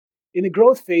In the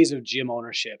growth phase of gym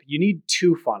ownership, you need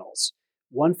two funnels,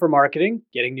 one for marketing,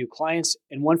 getting new clients,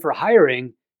 and one for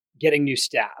hiring, getting new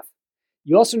staff.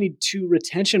 You also need two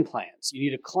retention plans. You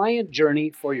need a client journey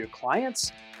for your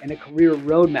clients and a career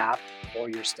roadmap for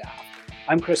your staff.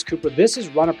 I'm Chris Cooper. This is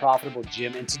Run a Profitable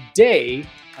Gym, and today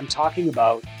I'm talking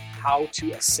about how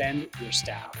to ascend your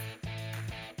staff.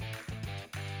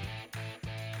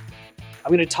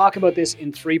 I'm going to talk about this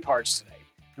in three parts today.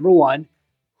 Number one,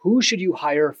 who should you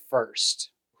hire first?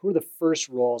 Who are the first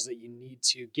roles that you need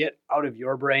to get out of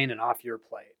your brain and off your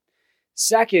plate?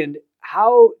 Second,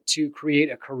 how to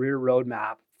create a career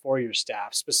roadmap for your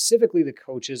staff, specifically the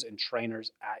coaches and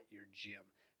trainers at your gym.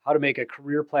 How to make a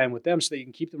career plan with them so that you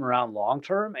can keep them around long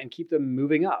term and keep them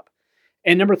moving up.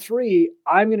 And number three,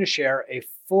 I'm going to share a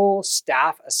full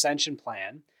staff ascension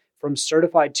plan from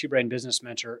certified two-brain business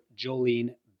mentor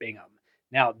Jolene Bingham.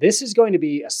 Now, this is going to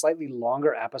be a slightly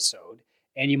longer episode,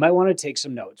 and you might want to take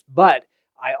some notes. But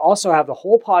I also have the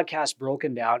whole podcast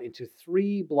broken down into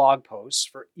 3 blog posts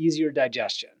for easier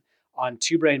digestion on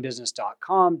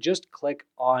twobrainbusiness.com. Just click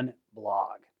on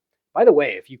blog. By the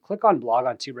way, if you click on blog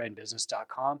on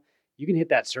twobrainbusiness.com, you can hit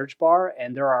that search bar,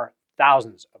 and there are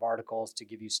thousands of articles to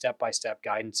give you step-by-step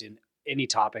guidance in any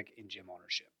topic in gym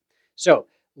ownership. So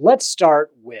let's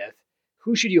start with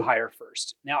who should you hire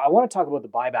first? Now, I want to talk about the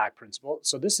buyback principle.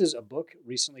 So this is a book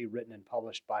recently written and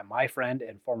published by my friend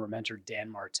and former mentor, Dan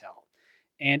Martell.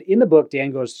 And in the book,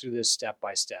 Dan goes through this step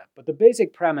by step. But the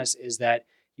basic premise is that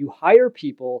you hire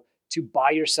people to buy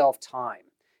yourself time.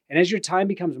 And as your time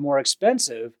becomes more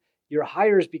expensive, your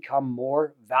hires become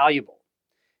more valuable.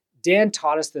 Dan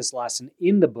taught us this lesson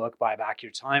in the book, Buy Back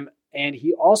Your Time. And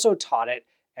he also taught it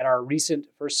at our recent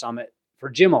first summit for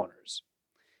gym owners.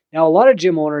 Now, a lot of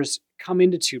gym owners come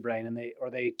into Two Brain and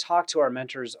they talk to our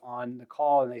mentors on the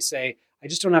call and they say, I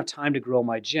just don't have time to grow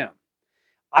my gym.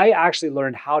 I actually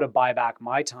learned how to buy back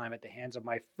my time at the hands of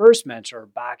my first mentor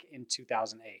back in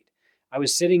 2008. I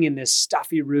was sitting in this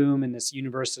stuffy room in this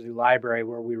university library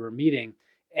where we were meeting,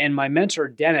 and my mentor,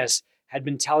 Dennis, had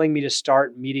been telling me to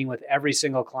start meeting with every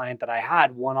single client that I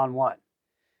had one-on-one.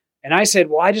 And I said,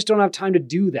 well, I just don't have time to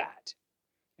do that.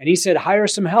 And he said, hire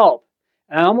some help.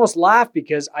 And I almost laughed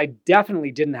because I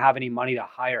definitely didn't have any money to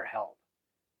hire help.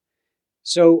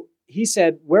 So he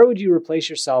said, where would you replace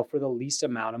yourself for the least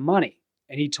amount of money?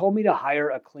 And he told me to hire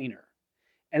a cleaner.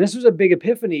 And this was a big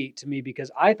epiphany to me because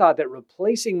I thought that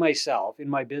replacing myself in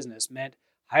my business meant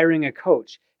hiring a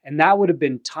coach. And that would have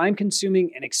been time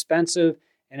consuming and expensive.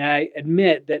 And I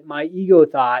admit that my ego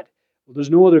thought, well, there's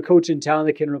no other coach in town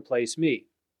that can replace me.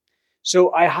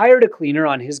 So I hired a cleaner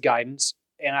on his guidance,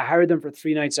 and I hired them for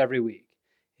 3 nights every week.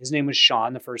 His name was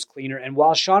Sean, the first cleaner. And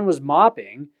while Sean was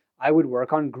mopping, I would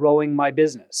work on growing my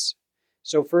business.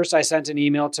 So first I sent an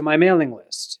email to my mailing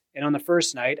list. And on the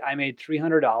first night, I made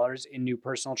 $300 in new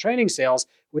personal training sales,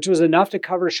 which was enough to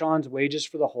cover Sean's wages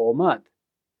for the whole month.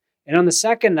 And on the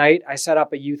second night, I set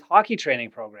up a youth hockey training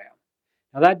program.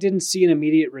 Now that didn't see an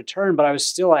immediate return, but I was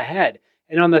still ahead.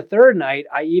 And on the third night,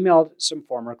 I emailed some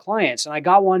former clients and I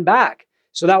got one back.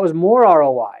 So that was more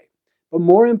ROI. But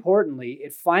more importantly,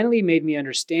 it finally made me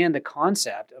understand the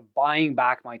concept of buying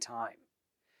back my time.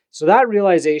 So that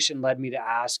realization led me to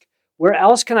ask, where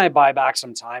else can I buy back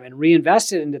some time and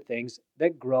reinvest it into things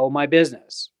that grow my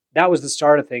business? That was the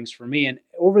start of things for me. And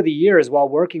over the years, while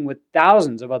working with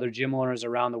thousands of other gym owners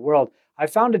around the world, I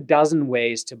found a dozen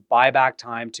ways to buy back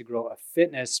time to grow a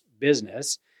fitness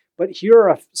business. But here are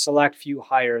a select few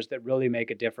hires that really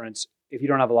make a difference if you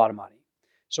don't have a lot of money.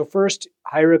 So first,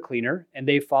 hire a cleaner, and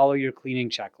they follow your cleaning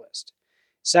checklist.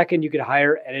 Second, you could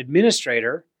hire an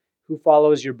administrator who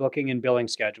follows your booking and billing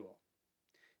schedule.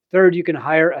 Third, you can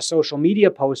hire a social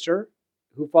media poster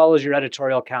who follows your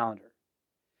editorial calendar.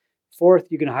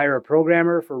 Fourth, you can hire a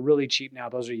programmer for really cheap now.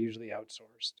 Those are usually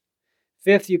outsourced.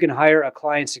 Fifth, you can hire a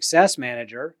client success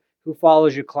manager who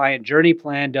follows your client journey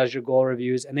plan, does your goal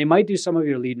reviews, and they might do some of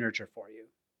your lead nurture for you.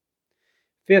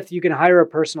 Fifth, you can hire a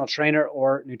personal trainer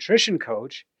or nutrition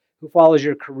coach who follows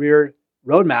your career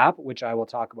roadmap, which I will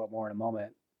talk about more in a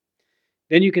moment.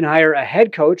 Then you can hire a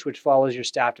head coach, which follows your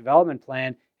staff development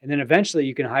plan. And then eventually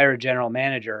you can hire a general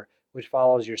manager, which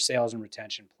follows your sales and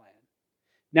retention plan.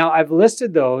 Now, I've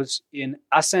listed those in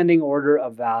ascending order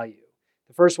of value.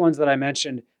 The first ones that I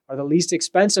mentioned are the least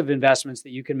expensive investments that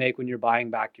you can make when you're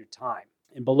buying back your time.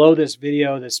 And below this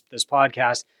video, this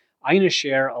podcast, I'm going to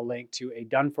share a link to a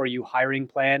done-for-you hiring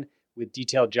plan with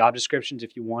detailed job descriptions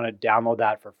if you want to download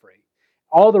that for free.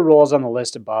 All the roles on the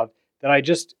list above that I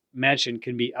just mentioned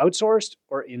can be outsourced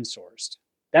or insourced.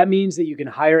 That means that you can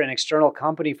hire an external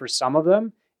company for some of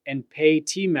them and pay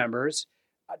team members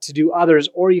to do others,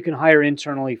 or you can hire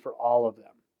internally for all of them.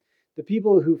 the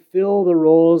people who fill the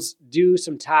roles do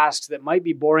some tasks that might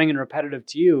be boring and repetitive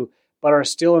to you, but are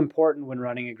still important when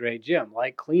running a great gym,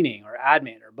 like cleaning or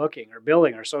admin or booking or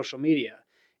billing or social media.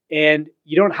 And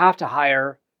you don't have to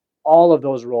hire all of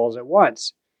those roles at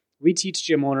once. We teach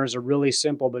gym owners a really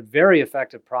simple but very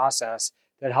effective process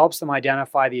that helps them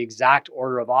identify the exact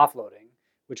order of offloading,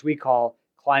 which we call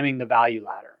climbing the value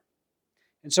ladder.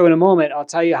 And so in a moment, I'll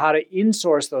tell you how to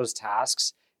insource those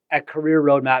tasks at career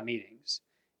roadmap meetings.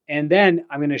 And then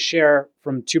I'm going to share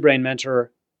from Two Brain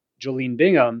mentor Jolene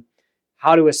Bingham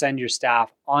how to ascend your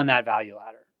staff on that value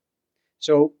ladder.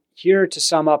 So here to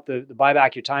sum up the buy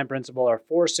back your time principle are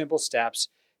 4 simple steps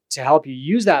to help you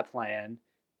use that plan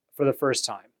for the first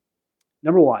time.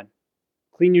 Number 1,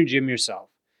 clean your gym yourself.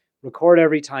 Record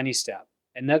every tiny step,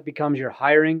 and that becomes your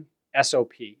hiring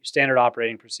SOP, standard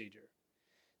operating procedure.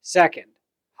 Second,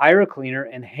 hire a cleaner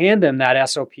and hand them that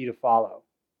SOP to follow.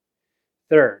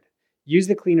 Third, use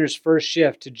the cleaner's first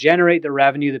shift to generate the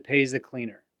revenue that pays the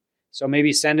cleaner. So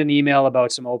maybe send an email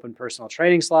about some open personal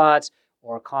training slots,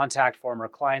 or contact former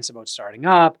clients about starting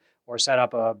up, or set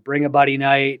up a bring a buddy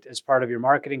night as part of your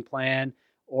marketing plan,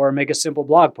 or make a simple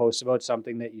blog post about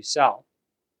something that you sell.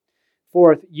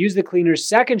 Fourth, use the cleaner's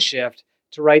second shift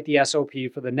to write the SOP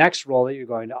for the next role that you're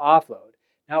going to offload.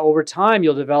 Now, over time,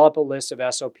 you'll develop a list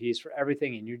of SOPs for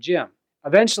everything in your gym.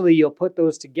 Eventually, you'll put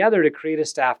those together to create a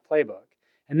staff playbook.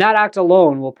 And that act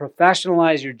alone will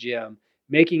professionalize your gym,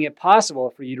 making it possible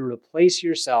for you to replace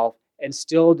yourself and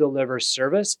still deliver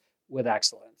service with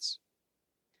excellence.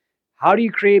 How do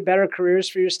you create better careers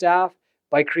for your staff?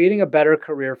 By creating a better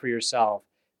career for yourself,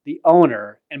 the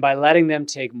owner, and by letting them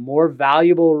take more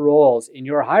valuable roles in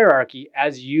your hierarchy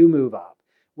as you move up.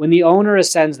 When the owner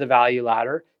ascends the value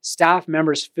ladder, staff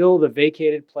members fill the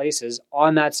vacated places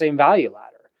on that same value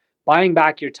ladder. Buying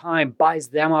back your time buys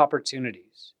them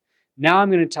opportunities. Now I'm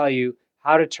going to tell you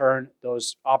how to turn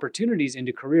those opportunities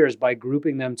into careers by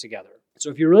grouping them together. So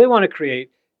if you really want to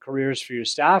create careers for your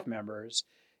staff members,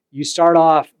 you start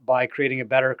off by creating a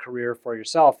better career for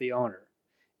yourself, the owner.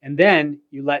 And then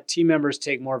you let team members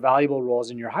take more valuable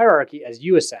roles in your hierarchy as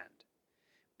you ascend.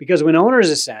 Because when owners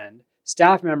ascend,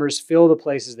 staff members fill the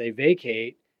places they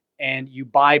vacate, and you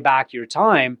buy back your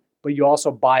time, but you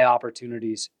also buy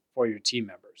opportunities for your team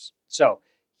members. So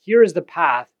here is the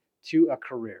path to a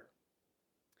career.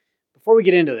 Before we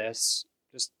get into this,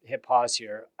 just hit pause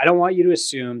here. I don't want you to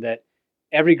assume that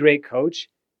every great coach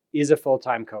is a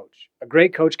full-time coach. A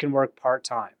great coach can work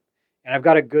part-time. And I've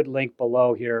got a good link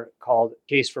below here called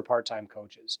Case for Part-Time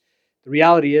Coaches. The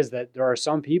reality is that there are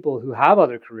some people who have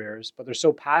other careers, but they're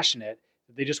so passionate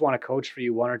that they just want to coach for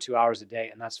you 1 or 2 hours a day,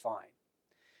 and that's fine.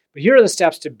 But here are the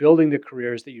steps to building the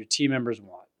careers that your team members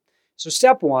want. So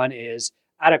step 1 is,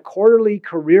 at a quarterly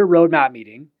career roadmap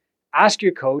meeting, ask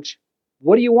your coach,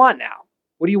 what do you want now?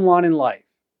 What do you want in life?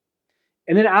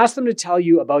 And then ask them to tell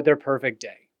you about their perfect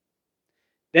day.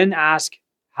 Then ask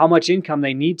how much income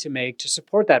they need to make to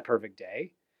support that perfect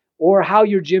day, or how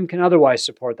your gym can otherwise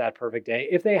support that perfect day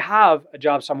if they have a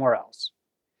job somewhere else.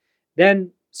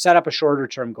 Then set up a shorter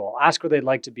term goal. Ask where they'd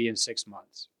like to be in 6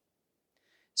 months.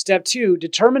 Step 2,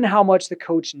 determine how much the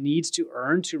coach needs to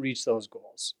earn to reach those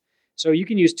goals. So you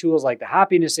can use tools like the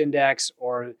happiness index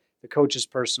or the coach's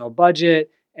personal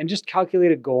budget and just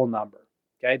calculate a goal number.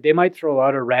 Okay? They might throw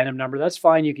out a random number. That's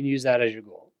fine. You can use that as your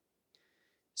goal.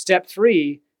 Step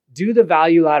 3, do the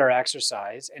value ladder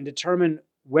exercise and determine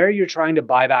where you're trying to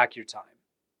buy back your time.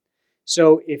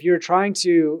 So if you're trying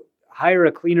to hire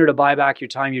a cleaner to buy back your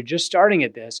time, you're just starting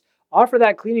at this, offer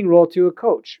that cleaning role to a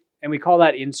coach. And we call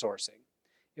that insourcing.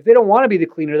 If they don't want to be the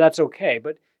cleaner, that's okay.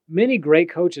 But many great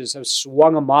coaches have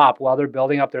swung a mop while they're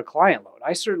building up their client load.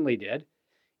 I certainly did.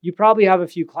 You probably have a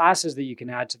few classes that you can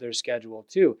add to their schedule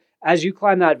too. As you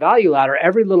climb that value ladder,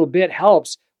 every little bit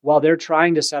helps while they're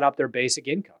trying to set up their basic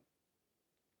income.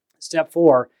 Step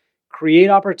 4, create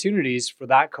opportunities for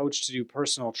that coach to do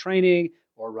personal training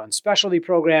or run specialty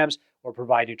programs or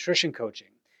provide nutrition coaching.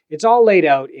 It's all laid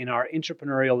out in our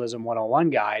Entrepreneurialism 101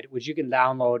 guide, which you can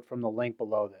download from the link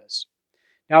below this.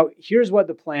 Now, here's what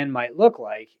the plan might look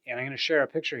like, and I'm going to share a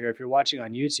picture here if you're watching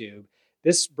on YouTube.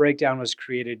 This breakdown was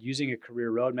created using a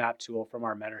career roadmap tool from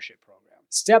our mentorship program.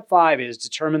 Step 5 is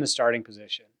determine the starting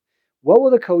position. What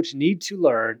will the coach need to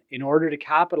learn in order to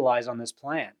capitalize on this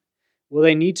plan? Will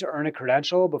they need to earn a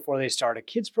credential before they start a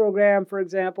kids program, for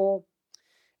example?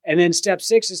 And then step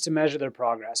 6 is to measure their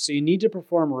progress. So you need to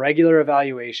perform regular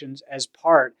evaluations as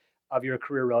part of your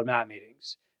career roadmap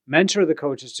meetings. Mentor the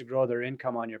coaches to grow their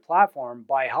income on your platform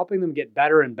by helping them get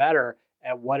better and better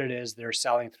at what it is they're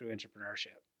selling through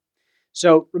entrepreneurship.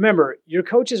 So remember, your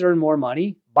coaches earn more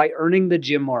money by earning the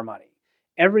gym more money.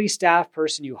 Every staff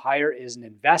person you hire is an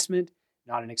investment,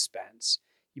 not an expense.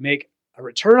 You make a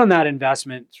return on that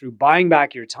investment through buying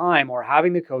back your time or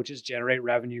having the coaches generate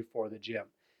revenue for the gym.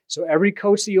 So every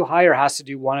coach that you hire has to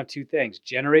do one of two things: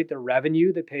 generate the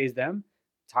revenue that pays them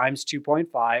times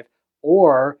 2.5,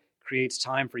 or creates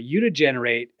time for you to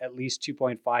generate at least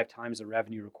 2.5 times the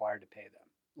revenue required to pay them.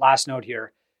 Last note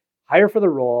here, hire for the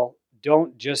role.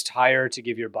 Don't just hire to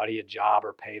give your buddy a job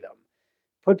or pay them.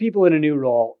 Put people in a new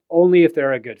role only if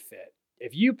they're a good fit.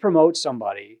 If you promote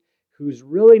somebody who's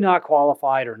really not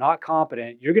qualified or not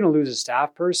competent, you're going to lose a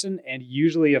staff person and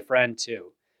usually a friend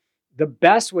too. The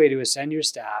best way to ascend your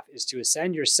staff is to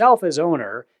ascend yourself as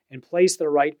owner and place the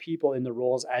right people in the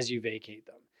roles as you vacate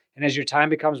them. And as your time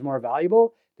becomes more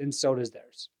valuable, then so does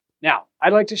theirs. Now,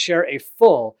 I'd like to share a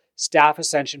full staff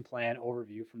ascension plan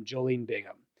overview from Jolene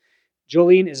Bingham.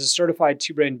 Jolene is a certified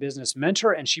Two Brain business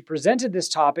mentor, and she presented this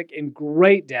topic in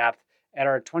great depth at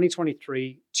our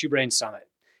 2023 Two Brain Summit.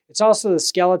 It's also the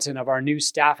skeleton of our new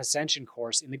staff ascension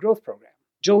course in the growth program.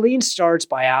 Jolene starts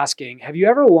by asking, have you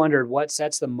ever wondered what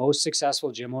sets the most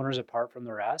successful gym owners apart from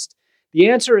the rest? The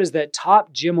answer is that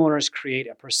top gym owners create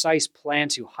a precise plan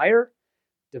to hire,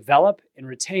 develop, and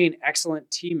retain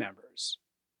excellent team members.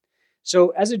 So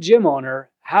as a gym owner,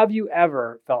 have you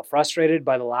ever felt frustrated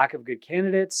by the lack of good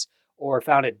candidates, or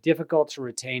found it difficult to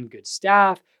retain good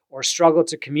staff, or struggled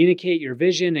to communicate your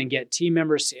vision and get team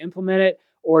members to implement it,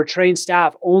 or train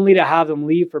staff only to have them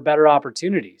leave for better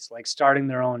opportunities, like starting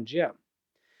their own gym?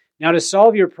 Now, to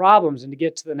solve your problems and to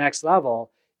get to the next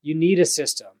level, you need a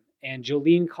system, and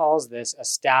Jolene calls this a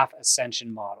staff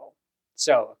ascension model.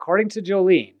 So, according to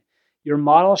Jolene, your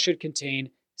model should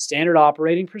contain standard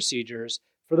operating procedures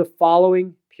for the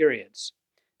following periods.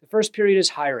 The first period is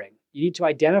hiring. You need to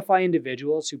identify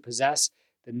individuals who possess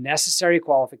the necessary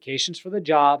qualifications for the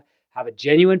job, have a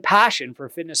genuine passion for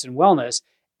fitness and wellness,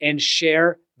 and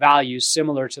share values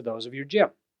similar to those of your gym.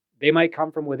 They might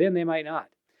come from within, they might not.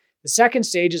 The second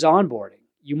stage is onboarding.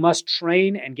 You must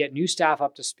train and get new staff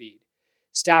up to speed.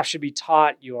 Staff should be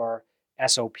taught your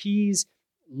SOPs,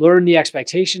 learn the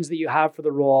expectations that you have for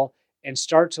the role, and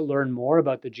start to learn more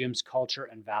about the gym's culture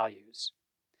and values.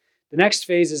 The next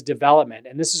phase is development,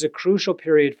 and this is a crucial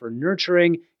period for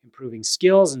nurturing, improving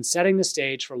skills, and setting the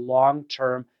stage for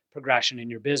long-term progression in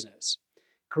your business.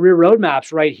 Career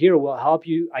roadmaps right here will help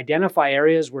you identify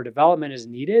areas where development is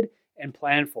needed and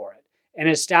plan for it. And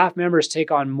as staff members take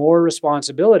on more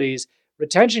responsibilities,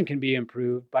 retention can be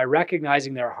improved by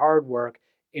recognizing their hard work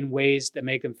in ways that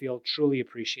make them feel truly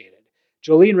appreciated.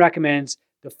 Jolene recommends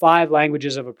The 5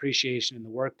 Languages of Appreciation in the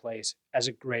Workplace as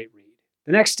a great read.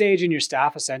 The next stage in your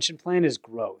staff ascension plan is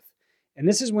growth. And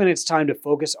this is when it's time to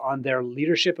focus on their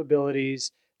leadership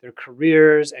abilities, their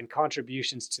careers, and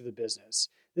contributions to the business.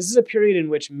 This is a period in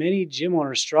which many gym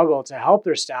owners struggle to help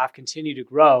their staff continue to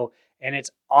grow, and it's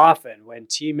often when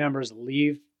team members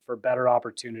leave for better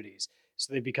opportunities.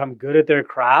 So they become good at their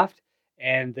craft,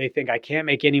 and they think, I can't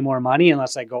make any more money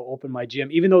unless I go open my gym,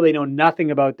 even though they know nothing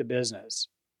about the business.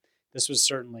 This was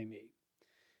certainly me.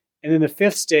 And then the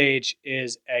 5th stage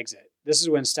is exit. This is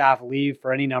when staff leave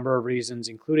for any number of reasons,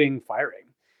 including firing.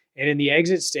 And in the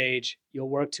exit stage, you'll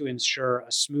work to ensure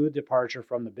a smooth departure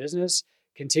from the business,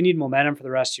 continued momentum for the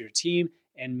rest of your team,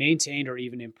 and maintained or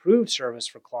even improved service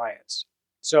for clients.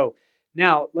 So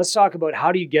now let's talk about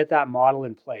how do you get that model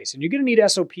in place. And you're going to need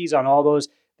SOPs on all those.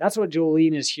 That's what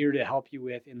Jolene is here to help you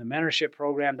with in the mentorship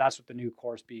program. That's what the new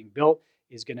course being built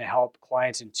is going to help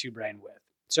clients in Two Brain with.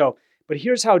 So, but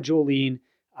here's how Jolene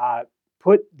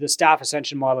put the staff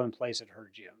ascension model in place at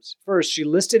her gyms. First, she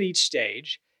listed each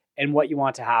stage and what you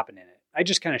want to happen in it. I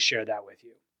just kind of shared that with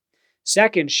you.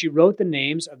 Second, she wrote the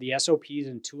names of the SOPs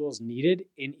and tools needed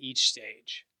in each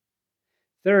stage.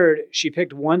 Third, she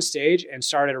picked one stage and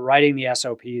started writing the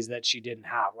SOPs that she didn't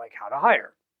have, like how to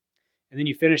hire. And then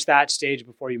you finish that stage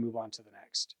before you move on to the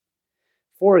next.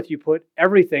 Fourth, you put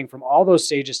everything from all those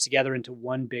stages together into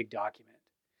one big document.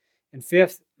 And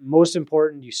fifth, most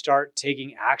important, you start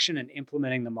taking action and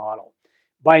implementing the model.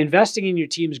 By investing in your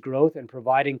team's growth and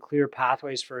providing clear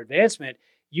pathways for advancement,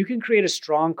 you can create a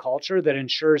strong culture that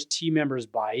ensures team members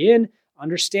buy in,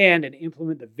 understand, and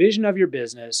implement the vision of your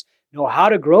business, know how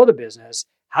to grow the business,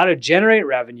 how to generate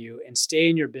revenue, and stay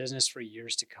in your business for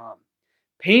years to come.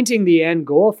 Painting the end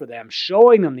goal for them,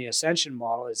 showing them the ascension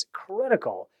model is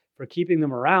critical for keeping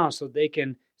them around so they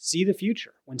can see the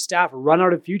future. When staff run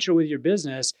out of future with your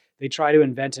business, they try to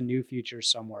invent a new future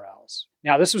somewhere else.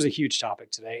 Now, this was a huge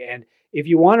topic today, and if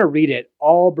you want to read it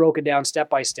all broken down step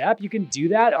by step, you can do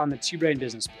that on the Two Brain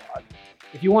Business blog.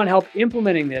 If you want help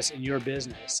implementing this in your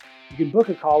business, you can book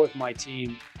a call with my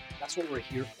team. That's That's what we're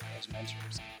here for as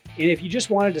mentors. And if you just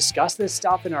want to discuss this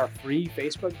stuff in our free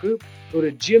Facebook group, go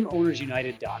to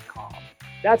gymownersunited.com.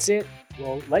 That's it.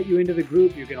 We'll let you into the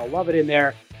group. You're going to love it in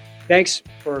there. Thanks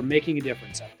for making a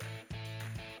difference out there.